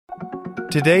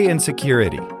Today in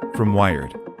Security from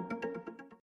Wired.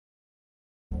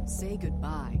 Say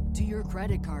goodbye to your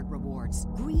credit card rewards.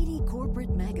 Greedy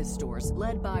corporate mega stores,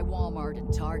 led by Walmart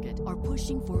and Target, are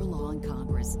pushing for a law in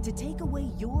Congress to take away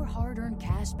your hard-earned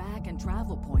cash back and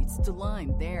travel points to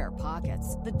line their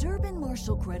pockets. The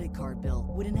Durbin-Marshall credit card bill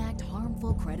would enact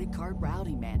harmful credit card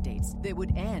routing mandates that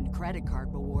would end credit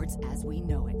card rewards as we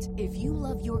know it. If you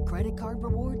love your credit card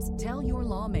rewards, tell your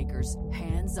lawmakers,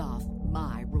 hands off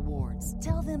my rewards.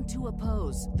 Tell them to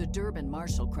oppose the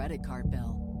Durbin-Marshall credit card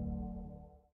bill.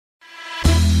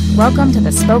 Welcome to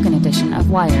the spoken edition of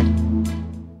Wired.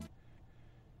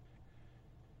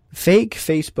 Fake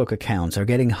Facebook accounts are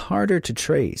getting harder to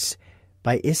trace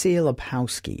by Issy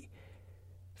Lepowski.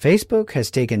 Facebook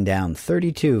has taken down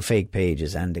 32 fake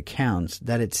pages and accounts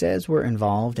that it says were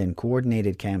involved in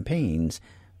coordinated campaigns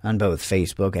on both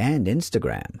Facebook and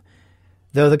Instagram.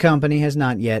 Though the company has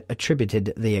not yet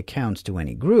attributed the accounts to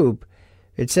any group,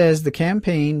 it says the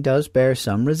campaign does bear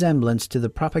some resemblance to the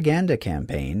propaganda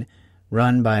campaign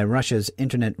run by Russia's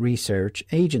Internet Research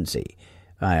Agency,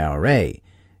 IRA,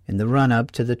 in the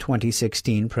run-up to the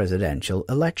 2016 presidential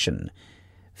election.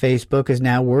 Facebook is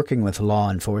now working with law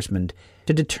enforcement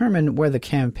to determine where the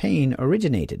campaign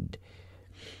originated.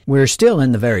 We're still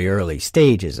in the very early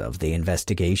stages of the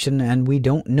investigation, and we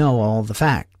don't know all the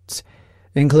facts,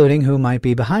 including who might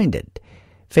be behind it,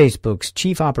 Facebook's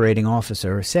chief operating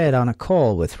officer said on a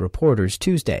call with reporters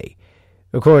Tuesday.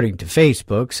 According to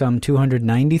Facebook, some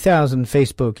 290,000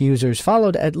 Facebook users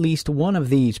followed at least one of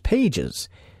these pages.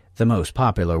 The most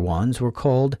popular ones were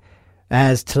called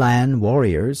Aztlan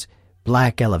Warriors,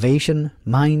 Black Elevation,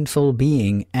 Mindful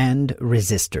Being, and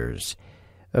Resistors.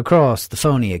 Across the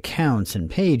phony accounts and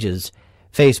pages,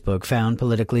 Facebook found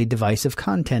politically divisive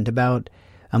content about,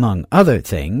 among other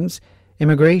things,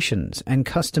 immigrations and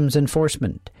customs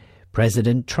enforcement,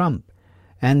 President Trump,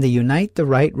 and the Unite the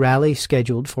Right rally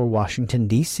scheduled for Washington,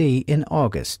 D.C. in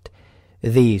August.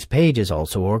 These pages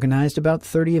also organized about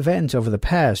 30 events over the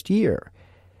past year.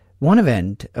 One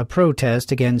event, a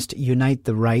protest against Unite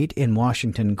the Right in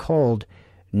Washington called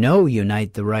No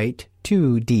Unite the Right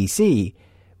to D.C.,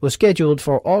 was scheduled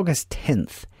for August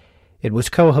 10th. It was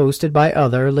co-hosted by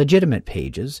other legitimate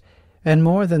pages, and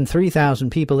more than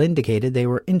 3,000 people indicated they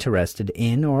were interested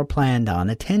in or planned on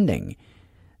attending.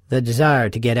 The desire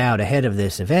to get out ahead of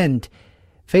this event,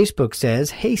 Facebook says,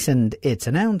 hastened its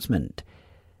announcement.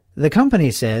 The company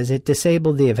says it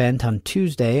disabled the event on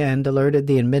Tuesday and alerted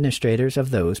the administrators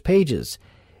of those pages.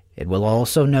 It will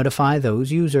also notify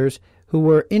those users who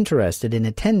were interested in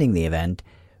attending the event,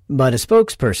 but a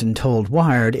spokesperson told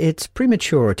Wired it's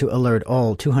premature to alert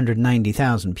all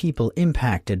 290,000 people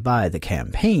impacted by the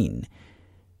campaign.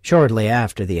 Shortly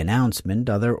after the announcement,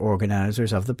 other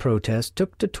organizers of the protest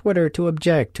took to Twitter to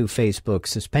object to Facebook's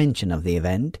suspension of the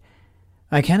event.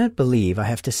 I cannot believe I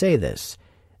have to say this.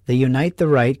 The Unite the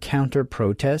Right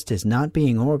counter-protest is not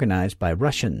being organized by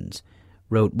Russians,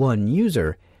 wrote one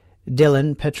user,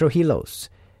 Dylan Petrohilos.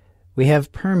 We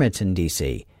have permits in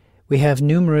D.C. We have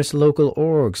numerous local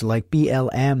orgs like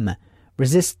BLM,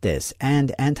 Resist This,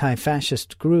 and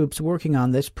anti-fascist groups working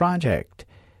on this project.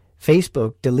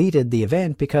 Facebook deleted the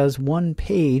event because one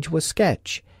page was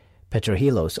sketch.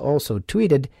 Petrohilos also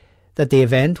tweeted that the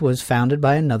event was founded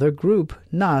by another group,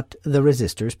 not the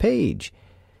Resistors page.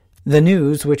 The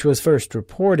news, which was first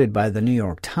reported by the New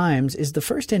York Times, is the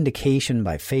first indication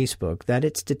by Facebook that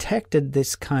it's detected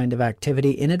this kind of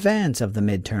activity in advance of the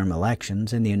midterm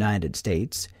elections in the United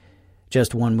States.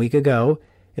 Just 1 week ago,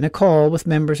 in a call with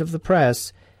members of the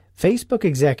press, Facebook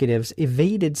executives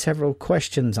evaded several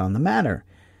questions on the matter,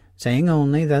 saying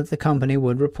only that the company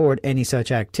would report any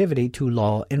such activity to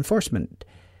law enforcement.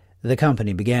 The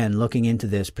company began looking into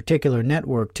this particular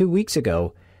network 2 weeks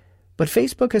ago, but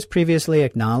Facebook has previously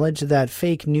acknowledged that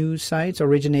fake news sites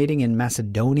originating in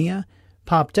Macedonia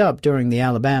popped up during the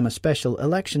Alabama special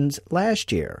elections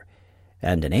last year.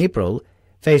 And in April,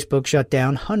 Facebook shut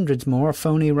down hundreds more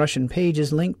phony Russian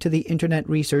pages linked to the Internet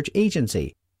Research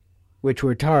Agency, which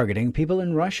were targeting people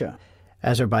in Russia,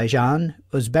 Azerbaijan,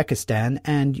 Uzbekistan,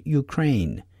 and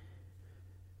Ukraine.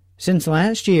 Since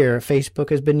last year, Facebook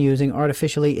has been using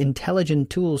artificially intelligent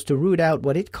tools to root out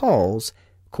what it calls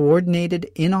coordinated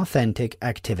inauthentic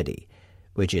activity,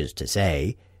 which is to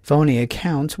say, phony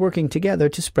accounts working together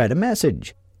to spread a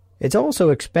message. It's also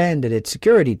expanded its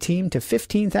security team to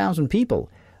 15,000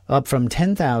 people, up from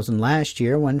 10,000 last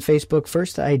year when Facebook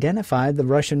first identified the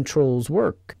Russian trolls'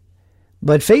 work.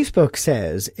 But Facebook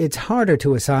says it's harder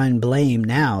to assign blame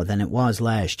now than it was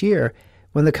last year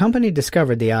when the company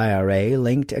discovered the IRA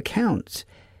linked accounts.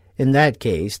 In that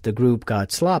case, the group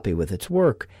got sloppy with its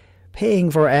work,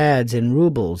 paying for ads in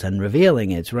rubles and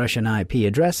revealing its Russian IP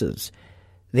addresses.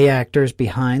 The actors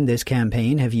behind this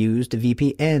campaign have used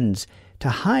VPNs to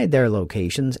hide their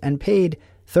locations and paid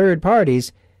third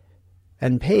parties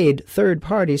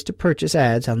to purchase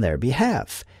ads on their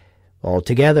behalf.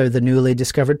 Altogether, the newly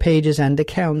discovered pages and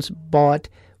accounts bought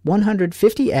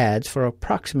 150 ads for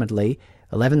approximately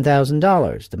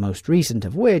 $11,000, the most recent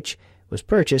of which was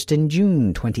purchased in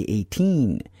June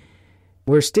 2018.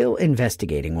 We're still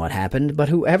investigating what happened, but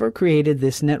whoever created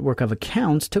this network of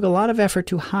accounts took a lot of effort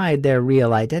to hide their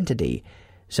real identity,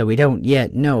 so we don't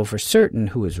yet know for certain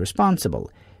who is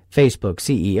responsible, Facebook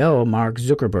CEO Mark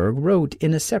Zuckerberg wrote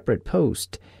in a separate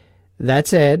post. That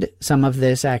said, some of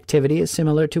this activity is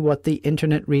similar to what the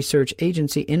Internet Research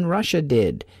Agency in Russia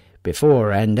did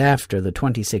before and after the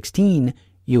 2016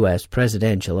 U.S.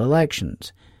 presidential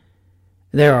elections.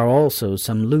 There are also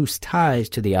some loose ties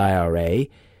to the IRA.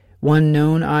 One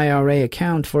known IRA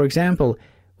account, for example,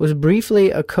 was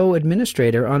briefly a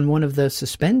co-administrator on one of the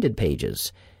suspended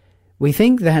pages. We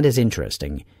think that is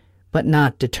interesting, but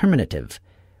not determinative,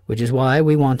 which is why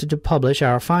we wanted to publish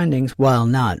our findings while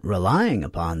not relying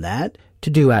upon that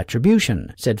to do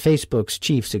attribution, said Facebook's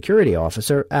chief security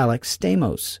officer Alex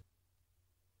Stamos.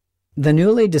 The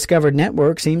newly discovered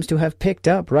network seems to have picked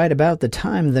up right about the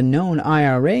time the known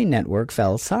IRA network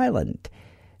fell silent.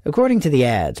 According to the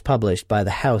ads published by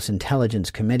the House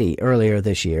Intelligence Committee earlier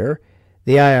this year,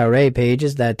 the IRA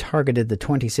pages that targeted the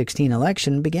 2016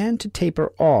 election began to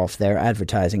taper off their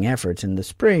advertising efforts in the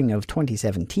spring of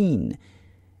 2017.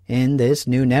 In this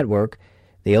new network,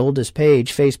 the oldest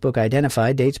page Facebook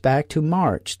identified dates back to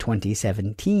March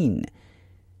 2017.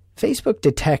 Facebook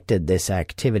detected this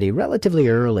activity relatively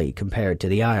early compared to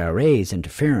the IRA's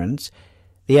interference,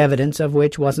 the evidence of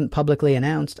which wasn't publicly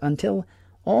announced until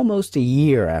almost a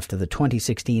year after the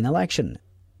 2016 election.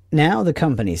 Now the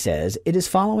company says it is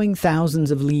following thousands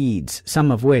of leads,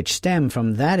 some of which stem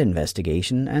from that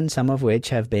investigation and some of which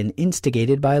have been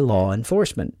instigated by law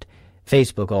enforcement.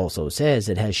 Facebook also says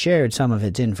it has shared some of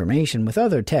its information with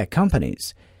other tech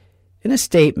companies. In a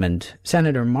statement,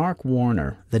 Senator Mark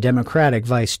Warner, the Democratic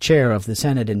vice chair of the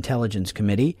Senate Intelligence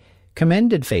Committee,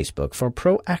 commended Facebook for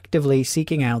proactively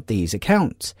seeking out these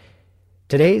accounts.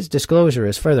 Today's disclosure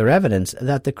is further evidence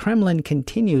that the Kremlin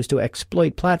continues to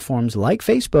exploit platforms like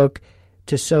Facebook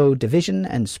to sow division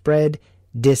and spread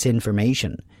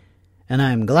disinformation. And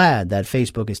I am glad that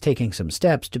Facebook is taking some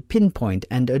steps to pinpoint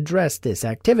and address this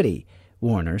activity,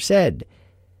 Warner said.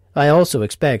 I also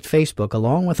expect Facebook,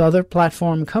 along with other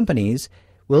platform companies,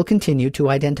 will continue to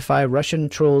identify Russian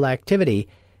troll activity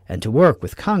and to work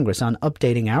with Congress on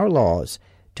updating our laws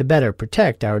to better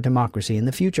protect our democracy in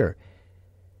the future.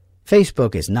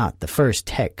 Facebook is not the first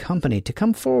tech company to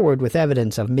come forward with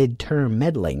evidence of midterm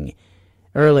meddling.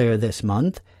 Earlier this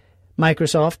month,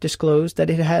 Microsoft disclosed that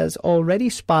it has already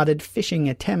spotted phishing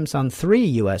attempts on 3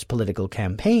 U.S. political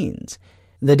campaigns.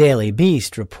 The Daily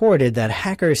Beast reported that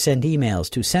hackers sent emails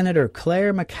to Senator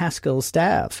Claire McCaskill's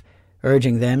staff,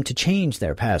 urging them to change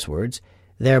their passwords,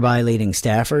 thereby leading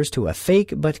staffers to a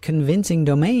fake but convincing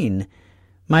domain.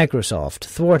 Microsoft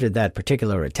thwarted that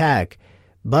particular attack,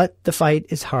 but the fight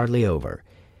is hardly over.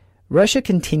 Russia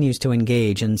continues to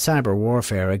engage in cyber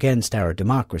warfare against our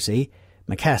democracy,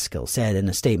 McCaskill said in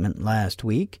a statement last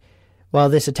week. While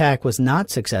this attack was not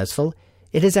successful,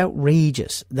 it is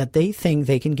outrageous that they think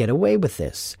they can get away with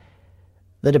this.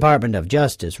 The Department of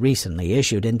Justice recently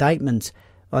issued indictments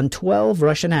on 12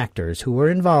 Russian actors who were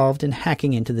involved in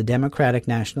hacking into the Democratic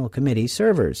National Committee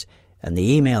servers and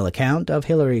the email account of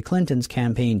Hillary Clinton's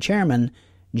campaign chairman,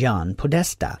 John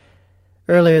Podesta.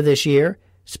 Earlier this year,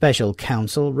 Special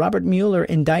Counsel Robert Mueller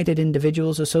indicted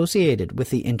individuals associated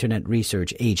with the Internet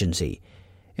Research Agency.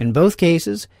 In both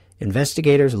cases,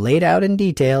 investigators laid out in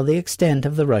detail the extent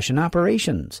of the Russian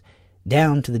operations,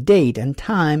 down to the date and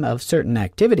time of certain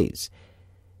activities.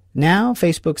 Now,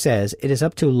 Facebook says it is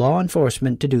up to law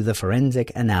enforcement to do the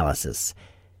forensic analysis.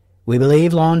 We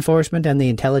believe law enforcement and the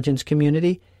intelligence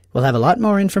community will have a lot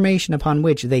more information upon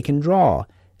which they can draw,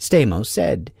 Stamos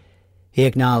said. He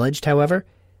acknowledged, however,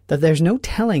 that there's no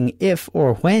telling if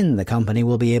or when the company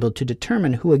will be able to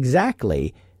determine who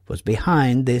exactly was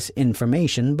behind this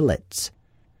information blitz.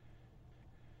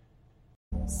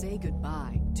 Say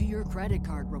goodbye to your credit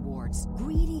card rewards.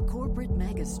 Greedy corporate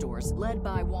mega stores, led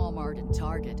by Walmart and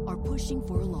Target, are pushing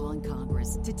for a law in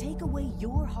Congress to take away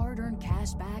your hard-earned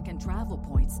cash back and travel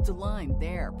points to line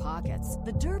their pockets.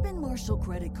 The Durbin-Marshall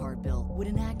credit card bill would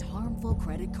enact harmful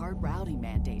credit card routing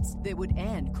mandates that would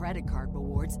end credit card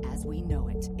rewards as we know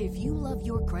it. If you love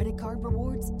your credit card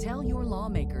rewards, tell your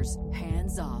lawmakers,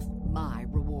 hands off my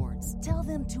rewards. Tell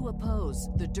them to oppose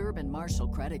the Durbin-Marshall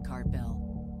credit card bill.